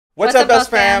What's up, Belz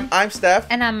fam? I'm Steph.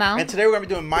 And I'm Mel. And today we're going to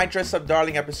be doing My Dress Up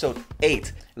Darling episode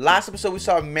 8. Last episode we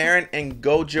saw Marin and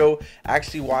Gojo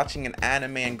actually watching an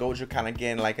anime, and Gojo kind of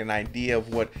getting like an idea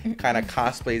of what kind of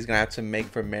cosplay he's going to have to make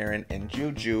for Marin and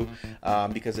Juju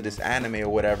because of this anime or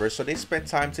whatever. So they spent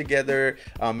time together.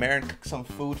 Marin cooked some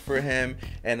food for him,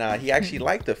 and he actually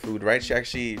liked the food, right? She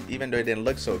actually, even though it didn't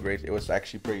look so great, it was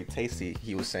actually pretty tasty,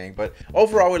 he was saying. But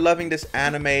overall, we're loving this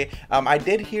anime. I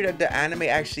did hear that the anime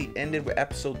actually ended with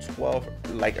episode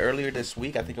 12 like earlier this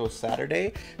week. I think it was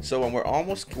Saturday. So we're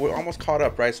almost caught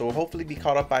up, right? So we'll hopefully be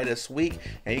caught up by this week,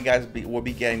 and you guys will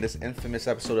be getting this infamous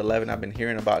episode 11 I've been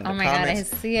hearing about in the comments.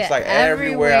 God, I see it. It's like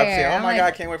everywhere. I'm saying, oh my like, God,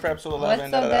 I can't wait for episode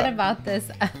 11. What's so good about this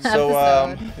episode?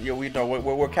 So yeah, we know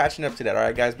we're catching up to that. All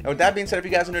right, guys. And with that being said, if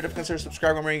you guys are new, consider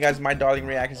subscribing. I'm bringing you guys my darling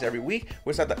reactions every week.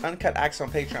 We're at the uncut acts on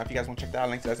Patreon. If you guys want to check that out,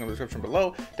 link to that's in the description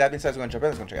below. That being said, we're gonna jump in.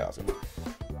 Let's go check it out.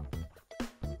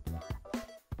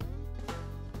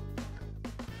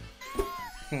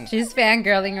 She's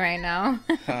fangirling right now.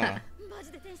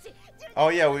 Oh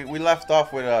yeah, we left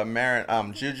off with Marin,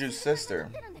 Juju's sister.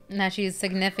 Now she's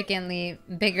significantly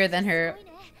bigger than her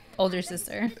older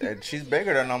sister. She's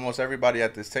bigger than almost everybody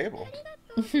at this table.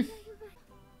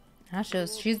 That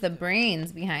shows she's the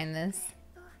brains behind this.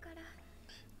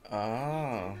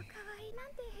 Oh.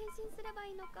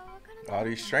 All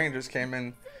these strangers came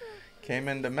in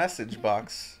the message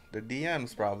box, the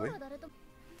DMs probably.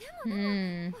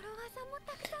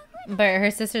 But her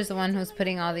sister's the one who's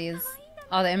putting all the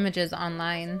images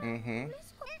online.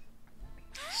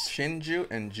 Shinju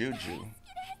and Juju.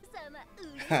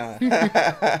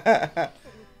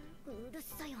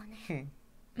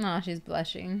 Oh, she's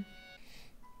blushing.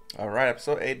 Alright,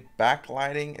 episode 8,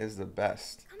 backlighting is the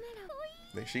best.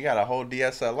 She got a whole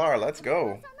DSLR, let's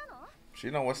go.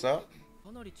 She know what's up.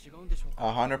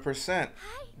 100%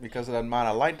 because of the amount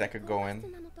of light that could go in.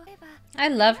 I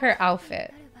love her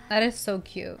outfit. That is so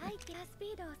cute.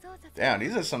 Damn,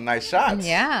 these are some nice shots.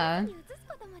 Yeah.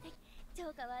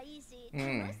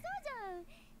 Yeah,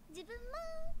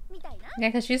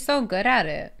 because she's so good at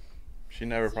it. She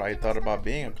never probably thought about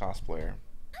being a cosplayer.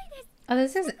 Oh,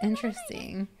 this is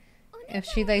interesting. If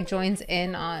she like joins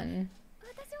in on,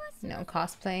 you know,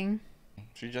 cosplaying.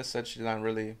 She just said she's not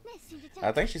really.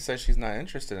 I think she said she's not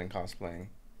interested in cosplaying.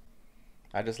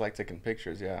 I just like taking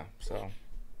pictures, yeah. So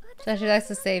she likes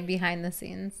to stay behind the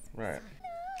scenes. Right.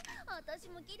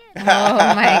 Oh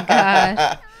my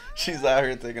gosh. She's out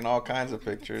here taking all kinds of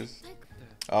pictures.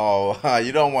 Oh,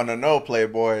 you don't want to know,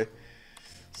 Playboy.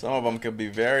 Some of them could be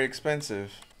very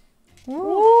expensive.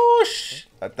 Whoosh!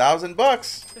 $1,000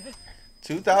 bucks.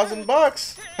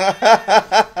 $2,000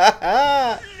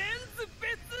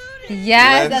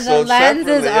 Yes, and the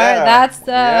lenses are. That's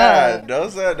the.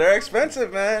 Yeah, they're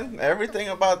expensive, man. Everything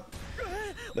about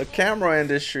the camera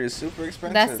industry is super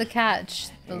expensive. That's the catch.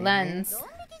 The lens.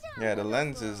 Yeah, the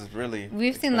lens is really.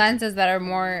 We've seen lenses that are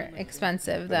more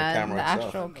expensive than the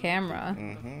actual camera.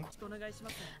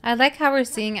 I like how we're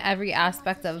seeing every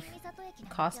aspect of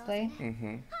cosplay.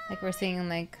 Like we're seeing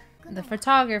like the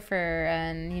photographer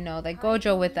and you know like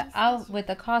Gojo with the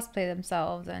cosplay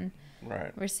themselves, and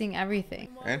we're seeing everything.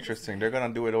 Interesting. They're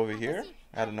gonna do it over here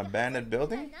at an abandoned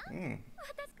building.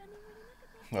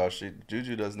 Well,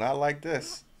 Juju does not like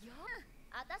this.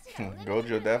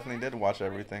 Gojo definitely did watch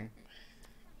everything.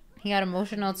 He got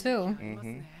emotional too.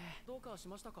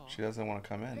 She doesn't want to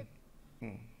come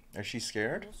in. Is she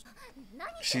scared?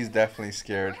 She's definitely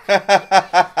scared. Listen,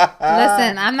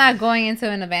 I'm not going into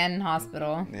an abandoned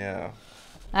hospital. Yeah.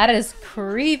 That is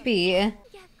creepy.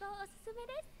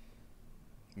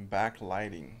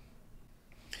 Backlighting.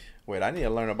 Wait, I need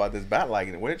to learn about this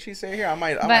backlighting. What did she say here? I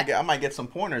might get some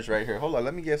pointers right here. Hold on,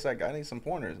 let me guess. I need some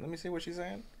pointers. Let me see what she's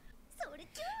saying.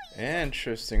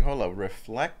 Interesting. Hold up,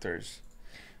 reflectors.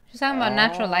 She's talking about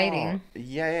natural lighting.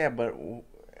 Yeah, but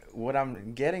what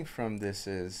I'm getting from this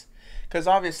is, because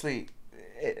obviously,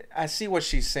 I see what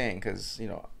she's saying, because, you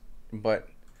know, but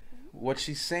what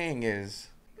she's saying is,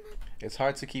 it's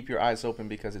hard to keep your eyes open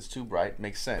because it's too bright.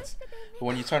 Makes sense. But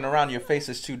when you turn around, your face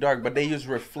is too dark. But they use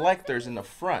reflectors in the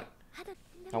front.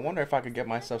 I wonder if I could get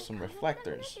myself some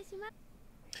reflectors.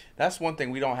 That's one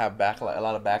thing we don't have a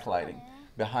lot of backlighting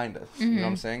behind us. You know what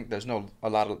I'm saying? There's not a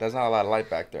lot of light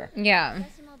back there. Yeah.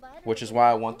 Which is why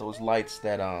I want those lights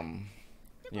that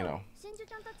you know.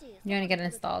 You want to get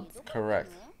installed.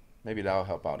 Correct. Maybe that'll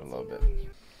help out a little bit.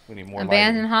 We need more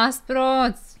abandoned hospital.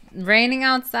 It's raining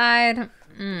outside.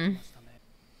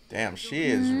 Damn, she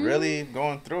is really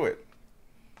going through it.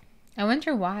 I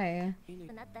wonder why.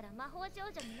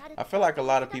 I feel like a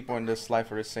lot of people in this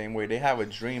life are the same way. They have a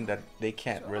dream that they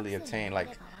can't really attain.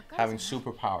 Like having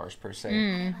superpowers per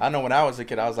se. I know when I was a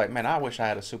kid, I was like, man, I wish I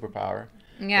had a superpower.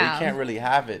 Yeah. But you can't really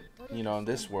have it, you know, in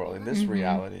this world, in this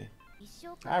reality.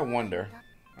 I wonder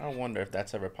if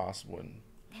that's ever possible in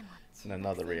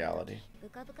another reality.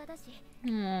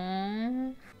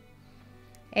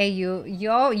 Hey,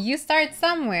 you start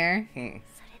somewhere.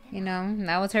 You know,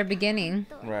 that was her beginning.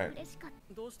 Right.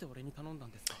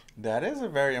 That is a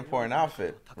very important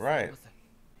outfit. Right.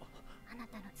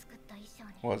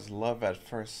 Was love at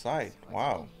first sight.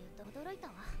 Wow.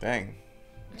 Dang.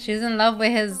 She's in love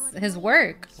with his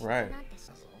work. Right.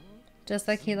 Just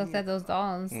like he looked at those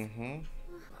dolls.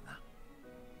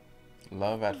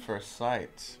 Love at first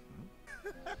sight.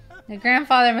 The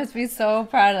grandfather must be so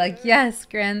proud. Like, yes,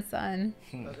 grandson.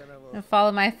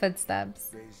 Follow my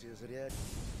footsteps.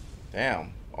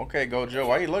 Damn. Okay, Gojo,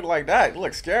 why you look like that? You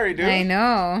look scary, dude. I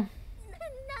know.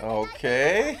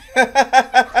 Okay.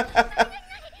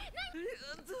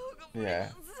 Yeah.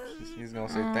 He's gonna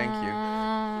say thank you.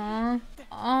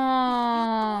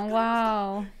 Oh,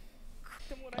 wow.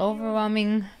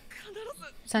 Overwhelming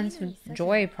sense of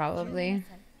joy, probably.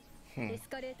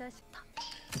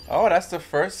 Oh, that's the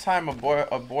first time a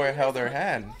boy held her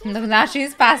hand. Look, now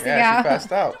she's passing out. Yeah, she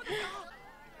passed out.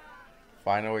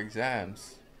 Final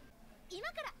exams.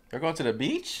 They're going to the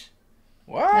beach?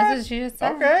 What? That's what she just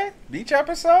said. Okay. Beach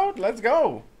episode? Let's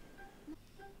go.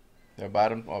 They're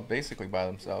basically by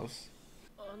themselves.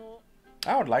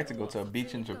 I would like to go to a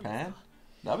beach in Japan.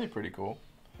 That'd be pretty cool.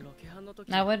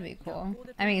 That would be cool.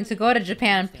 I mean, to go to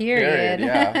Japan, period.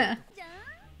 Yeah.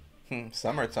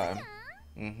 Summertime.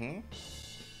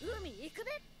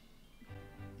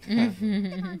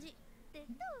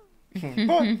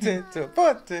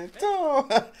 Potato.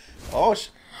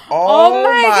 Oh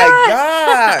my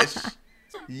gosh.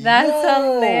 That's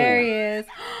hilarious.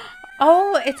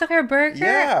 Oh, it took her burger?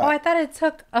 Yeah. Oh, I thought it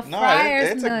took a fry or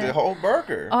something. It took the whole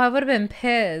burger. Oh, I would have been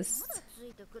pissed.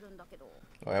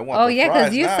 Oh, yeah,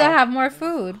 because you still have more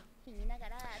food.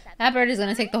 That bird is going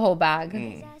to take the whole bag.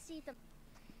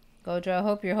 Gojo, I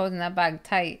hope you're holding that bag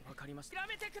tight.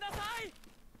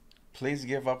 Please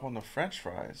give up on the French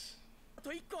fries.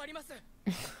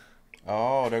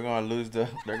 Oh, they're gonna lose the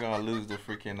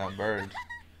freaking bird.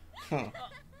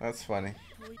 That's funny.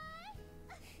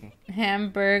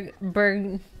 Mr.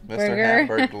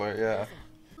 Hamburglar, yeah.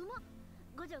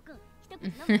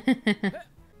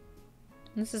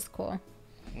 This is cool.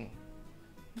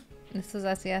 This was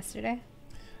us yesterday.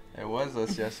 It was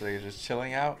us yesterday, just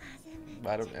chilling out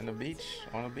on the beach.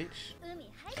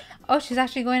 Oh, she's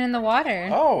actually going in the water.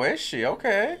 Oh, is she?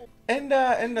 Okay. In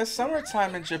the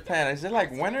summertime in Japan, is it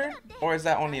like winter, or is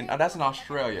that only that's in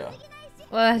Australia?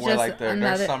 Well, it's where just like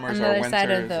their summers or another winters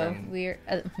side of the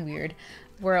weird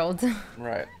world.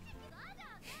 Right.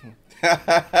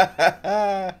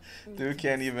 Dude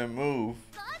can't even move.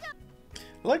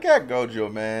 Look at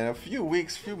Gojo, man. A few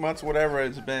weeks, few months, whatever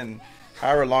it's been,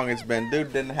 however long it's been,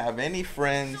 dude didn't have any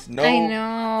friends,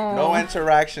 no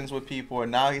interactions with people,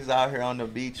 and now he's out here on the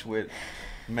beach with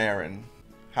Marin.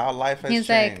 How life has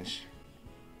changed.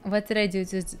 Like, what did I do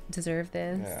to deserve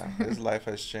this? Yeah, his life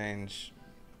has changed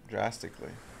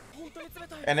drastically.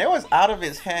 And it was out of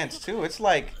his hands too. It's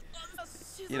like,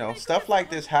 you know, stuff like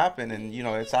this happen and, you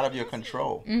know, it's out of your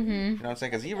control. You know what I'm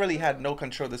saying? Because he really had no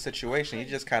control of the situation. He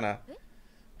just kind of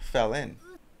fell in.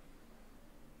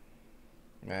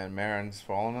 Man, Marin's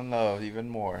fallen in love even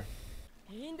more.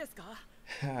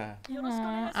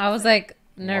 I was like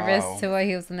nervous to what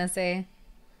he was going to say.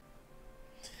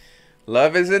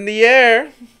 Love is in the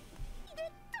air.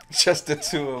 Just the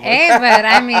two of us. Hey, but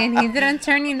I mean, he didn't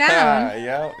turn you down.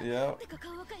 Yep.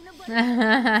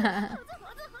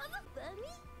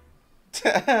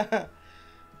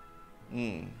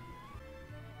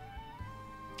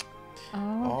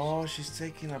 Oh, she's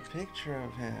taking a picture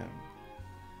of him.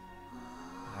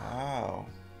 Wow.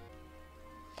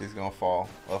 He's gonna fall,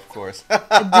 of course.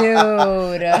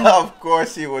 Dude. Of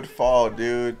course he would fall,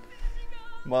 dude.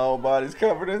 My whole body's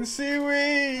covered in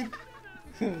seaweed.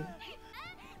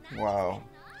 Wow.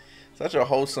 Such a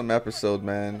wholesome episode,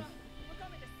 man.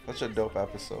 Such a dope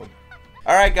episode.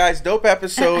 Alright guys, dope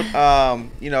episode.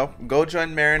 You know, Gojo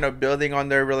and Marin are building on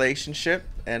their relationship,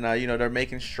 and you know, they're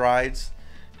making strides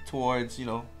towards,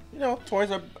 towards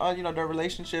their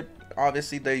relationship.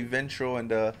 Obviously the eventual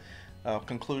and the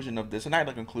conclusion of this, and not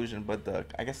the conclusion, but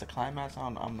I guess the climax.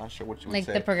 I'm not sure what you would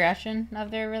say. Like the progression of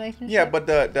their relationship. Yeah, but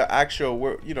the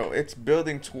actual, it's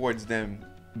building towards them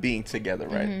being together,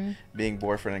 right? Being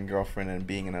boyfriend and girlfriend and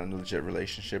being in a legit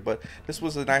relationship. But this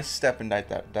was a nice step in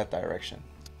that direction.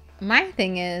 My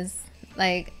thing is,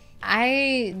 like,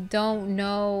 I don't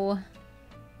know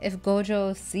if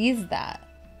Gojo sees that.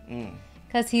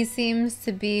 because he seems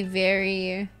to be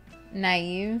very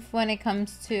naive when it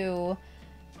comes to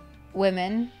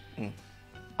women.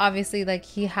 Obviously, like,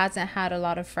 he hasn't had a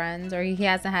lot of friends, or he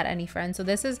hasn't had any friends.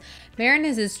 So Marin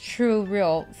is his true,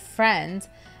 real friend.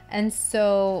 And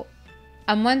so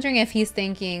I'm wondering if he's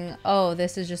thinking, oh,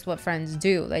 this is just what friends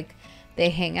do. Like, they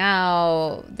hang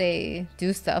out, they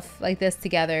do stuff like this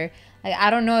together. Like, I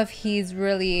don't know if he's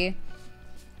really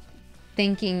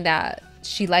thinking that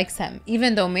she likes him.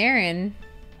 Even though Marin,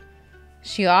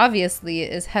 she obviously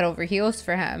is head over heels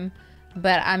for him.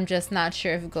 But I'm just not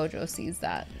sure if Gojo sees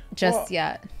that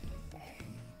yet.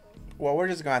 Well, we're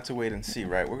just going to have to wait and see,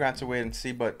 right? We're going to have to wait and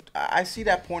see. But I see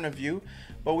that point of view.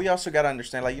 But we also got to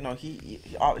understand, like, you know,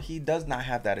 he does not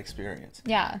have that experience.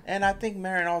 Yeah. And I think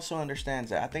Marin also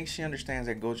understands that. I think she understands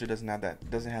that Gojo doesn't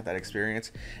have that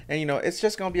experience. And, you know, it's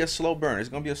just going to be a slow burn. It's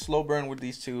going to be a slow burn with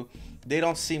these two. They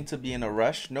don't seem to be in a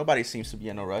rush. Nobody seems to be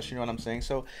in a rush. You know what I'm saying?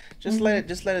 So just let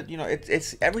it, you know,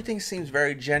 it's everything seems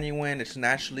very genuine. It's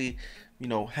naturally, you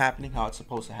know, happening how it's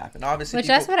supposed to happen. Obviously,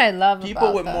 that's what I love.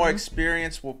 People with more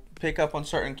experience will pick up on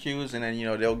certain cues, and then, you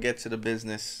know, they'll get to the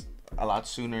business a lot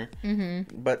sooner.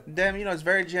 But then, you know, it's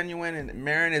very genuine, and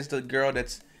Marin is the girl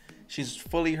she's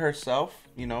fully herself,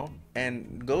 you know,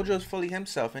 and Gojo's fully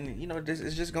himself, and, you know,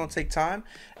 it's just gonna take time,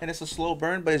 and it's a slow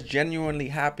burn, but it's genuinely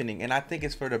happening, and I think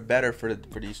it's for the better for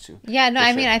these two. Yeah, no,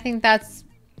 I mean, I think that's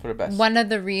for the best. One of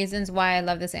the reasons why I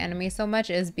love this anime so much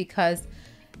is because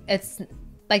it's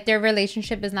like their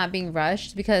relationship is not being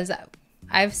rushed, because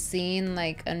I've seen,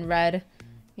 like, and read,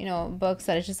 you know, books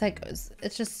that it's just like,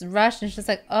 it's just rushed, and it's just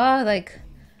like, oh, like,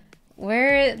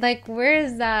 where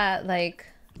is that, like,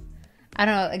 I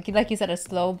don't know, like you said, a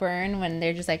slow burn when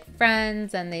they're just like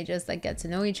friends and they just like get to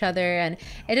know each other, and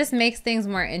it just makes things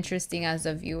more interesting as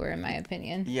a viewer, in my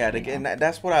opinion. Yeah, and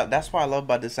that's what I love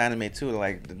about this anime too.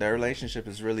 Like, their relationship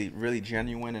is really, really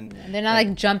genuine, and they're not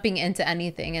like jumping into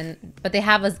anything, but they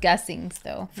have us guessing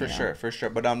still. For sure.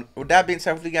 But with that being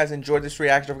said, if you guys enjoyed this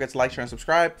reaction, don't forget to like, share, and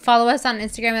subscribe. Follow us on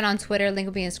Instagram and on Twitter. Link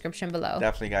will be in the description below.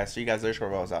 Definitely, guys. See you guys later.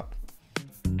 Struckbybelz out.